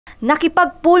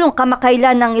Nakipagpulong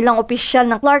kamakailan ng ilang opisyal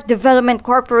ng Clark Development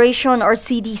Corporation or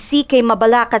CDC kay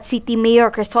Mabalacat City Mayor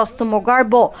CRISOSTOMO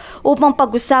Garbo upang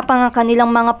pag-usapan ang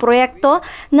kanilang mga proyekto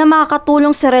na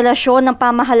makakatulong sa relasyon ng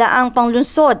pamahalaang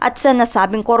panglungsod at sa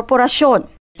nasabing korporasyon.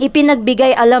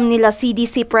 Ipinagbigay alam nila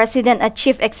CDC President at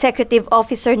Chief Executive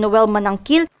Officer Noel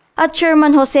Manangkil at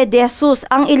Chairman Jose De Jesus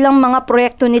ang ilang mga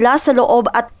proyekto nila sa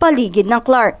loob at paligid ng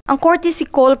Clark. Ang courtesy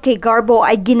call kay Garbo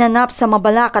ay ginanap sa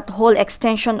Mabalacat Hall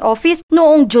Extension Office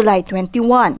noong July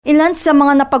 21. Ilan sa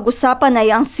mga napag-usapan ay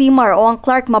ang CMAR o ang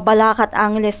Clark Mabalacat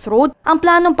Angeles Road, ang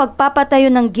planong pagpapatayo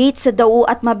ng gate sa Dao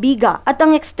at Mabiga at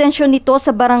ang extension nito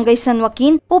sa Barangay San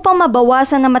Joaquin upang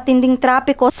mabawasan ang matinding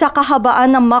trapiko sa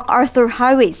kahabaan ng MacArthur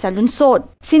Highway sa lungsod.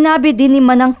 Sinabi din ni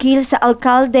Manangkil sa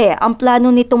ALKALDE ang plano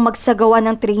nitong magsagawa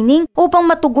ng training upang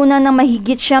matugunan ng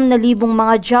mahigit 9,000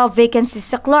 mga job vacancies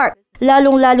sa Clark,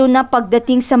 lalong-lalo na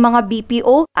pagdating sa mga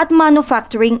BPO at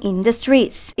manufacturing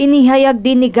industries. Inihayag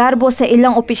din ni Garbo sa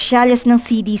ilang opisyales ng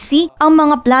CDC ang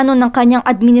mga plano ng kanyang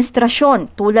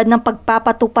administrasyon tulad ng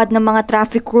pagpapatupad ng mga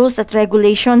traffic rules at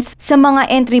regulations sa mga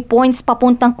entry points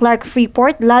papuntang Clark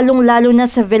Freeport, lalong-lalo na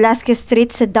sa Velasquez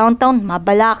Street sa downtown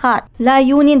Mabalacat.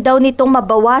 Layunin daw nitong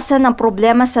mabawasan ang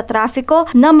problema sa trafiko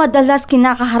na madalas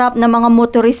kinakaharap ng mga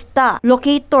motorista,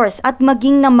 locators at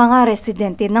maging ng mga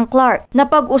residente ng Clark.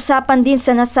 Napag-usapan din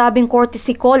sa nasabing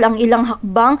courtesy call ang ilang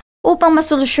hakbang upang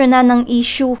masolusyonan ng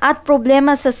issue at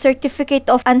problema sa Certificate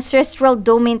of Ancestral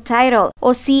Domain Title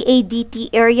o CADT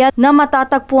area na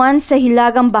matatagpuan sa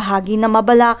hilagang bahagi ng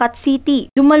Mabalacat City.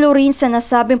 Dumalo rin sa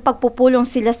nasabing pagpupulong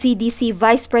sila CDC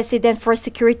Vice President for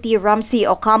Security Ramsey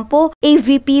Ocampo,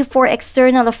 AVP for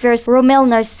External Affairs Romel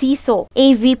Narciso,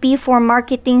 AVP for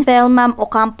Marketing Thelmam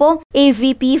Ocampo,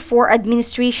 AVP for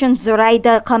Administration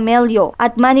Zoraida Camelio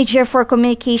at Manager for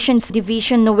Communications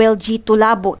Division Noel G.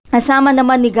 Tulabot. Kasama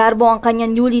naman ni Garbo ang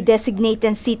kanyang newly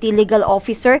designated City Legal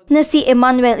Officer na si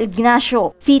Emmanuel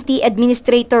Ignacio, City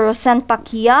Administrator Rosan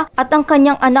Pakia at ang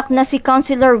kanyang anak na si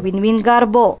Councilor Winwin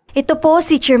Garbo. Ito po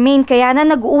si Jermaine Kayana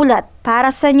nag-uulat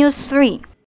para sa News 3.